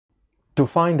to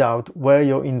find out where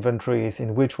your inventory is,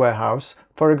 in which warehouse.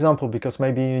 For example, because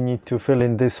maybe you need to fill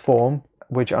in this form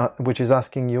which is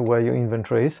asking you where your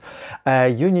inventory is,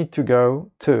 you need to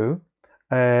go to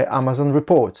Amazon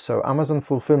reports. So Amazon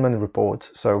fulfillment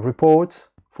reports. So reports,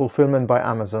 fulfillment by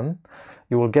Amazon.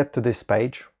 You will get to this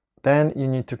page. Then you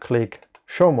need to click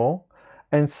show more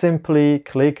and simply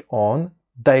click on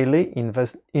daily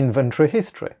inventory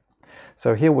history.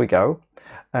 So here we go.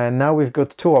 And now we've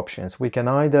got two options. We can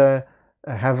either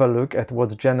have a look at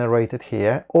what's generated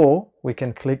here, or we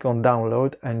can click on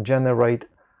download and generate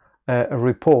a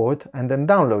report and then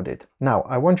download it. Now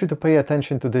I want you to pay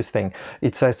attention to this thing.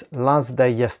 It says last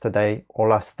day yesterday, or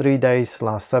last 3 days,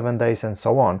 last 7 days, and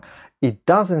so on. It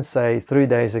doesn't say 3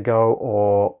 days ago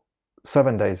or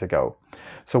 7 days ago.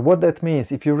 So what that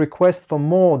means, if you request for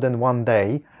more than 1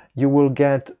 day, you will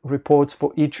get reports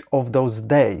for each of those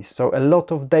days. So a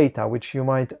lot of data which you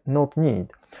might not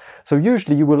need. So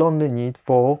usually you will only need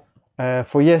for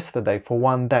yesterday, for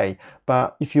 1 day.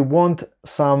 But if you want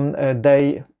some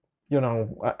day, you know,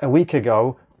 a week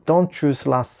ago, don't choose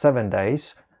last 7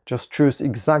 days. Just choose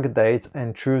exact dates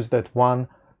and choose that one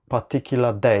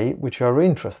particular day which you are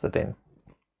interested in.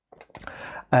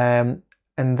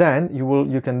 And then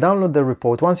you can download the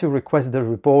report. Once you request the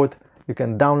report, you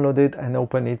can download it and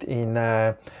open it in,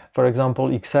 for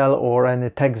example, Excel or any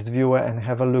text viewer and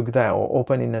have a look there, or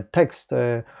open in a text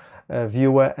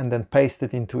viewer and then paste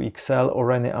it into Excel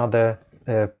or any other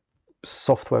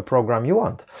software program you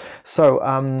want. So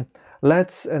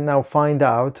let's now find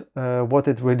out what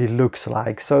it really looks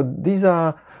like. So these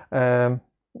are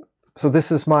so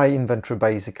this is my inventory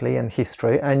basically and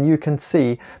history, and you can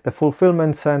see the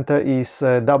fulfillment center is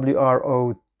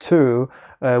WRO2,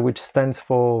 which stands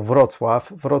for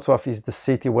Wrocław. Wrocław is the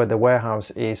city where the warehouse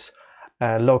is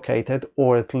located,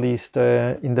 or at least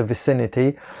in the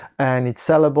vicinity, and it's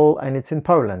sellable and it's in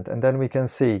Poland. And then we can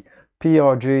see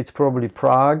PRG, it's probably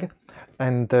Prague,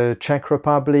 and the Czech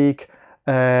Republic,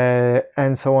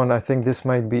 and so on. I think this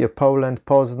might be a Poland,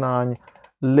 Poznań,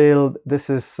 Lille. This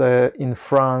is in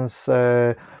France.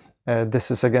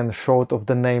 This is again short of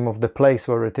the name of the place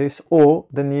where it is, or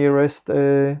the nearest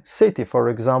city. For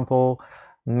example,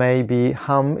 maybe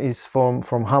Ham is from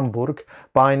Hamburg,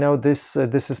 but I know this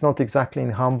is not exactly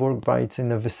in Hamburg, but it's in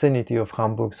the vicinity of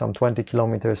Hamburg, some 20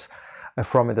 kilometers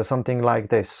from it, or something like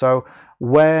this. So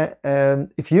where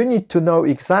if you need to know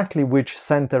exactly which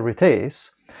center it is,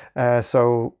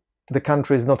 so the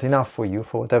country is not enough for you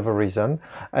for whatever reason,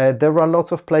 there are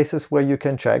lots of places where you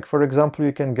can check. For example,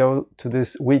 you can go to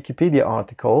this Wikipedia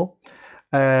article,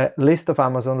 list of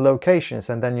Amazon locations,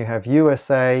 and then you have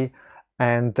USA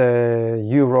and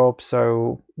Europe,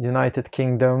 so United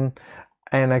Kingdom,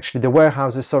 and actually the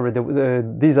warehouses, sorry,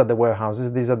 these are the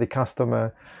warehouses, these are the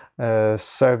customer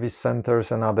service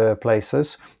centers and other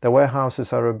places. The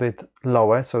warehouses are a bit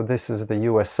lower, so this is the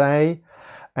USA,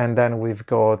 and then we've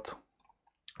got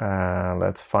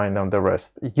let's find out the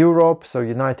rest. Europe, so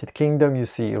United Kingdom, you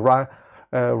see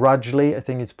Rudgley, I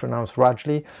think it's pronounced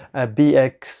Rudgley,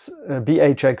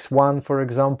 BHX1, for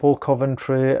example,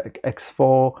 Coventry,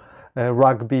 X4,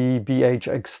 Rugby,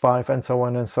 BHX5, and so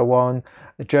on and so on.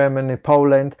 Germany,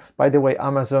 Poland. By the way,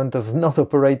 Amazon does not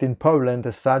operate in Poland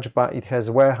as such, but it has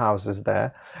warehouses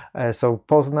there. So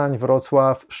Poznań,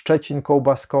 Wrocław, Szczecin,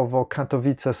 Kołbaskowo,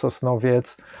 Katowice,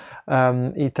 Sosnowiec,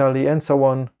 Italy, and so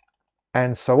on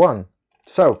and so on.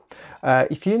 So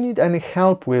if you need any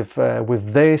help with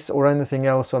this or anything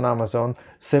else on Amazon,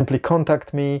 simply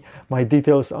contact me. My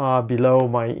details are below.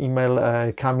 My email,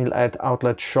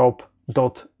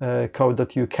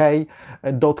 kamil@outletshop.co.uk.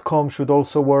 .com should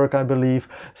also work, I believe.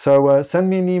 So send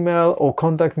me an email or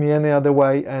contact me any other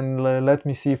way, and let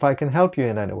me see if I can help you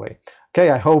in any way.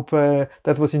 Okay, I hope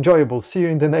that was enjoyable. See you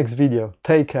in the next video.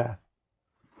 Take care.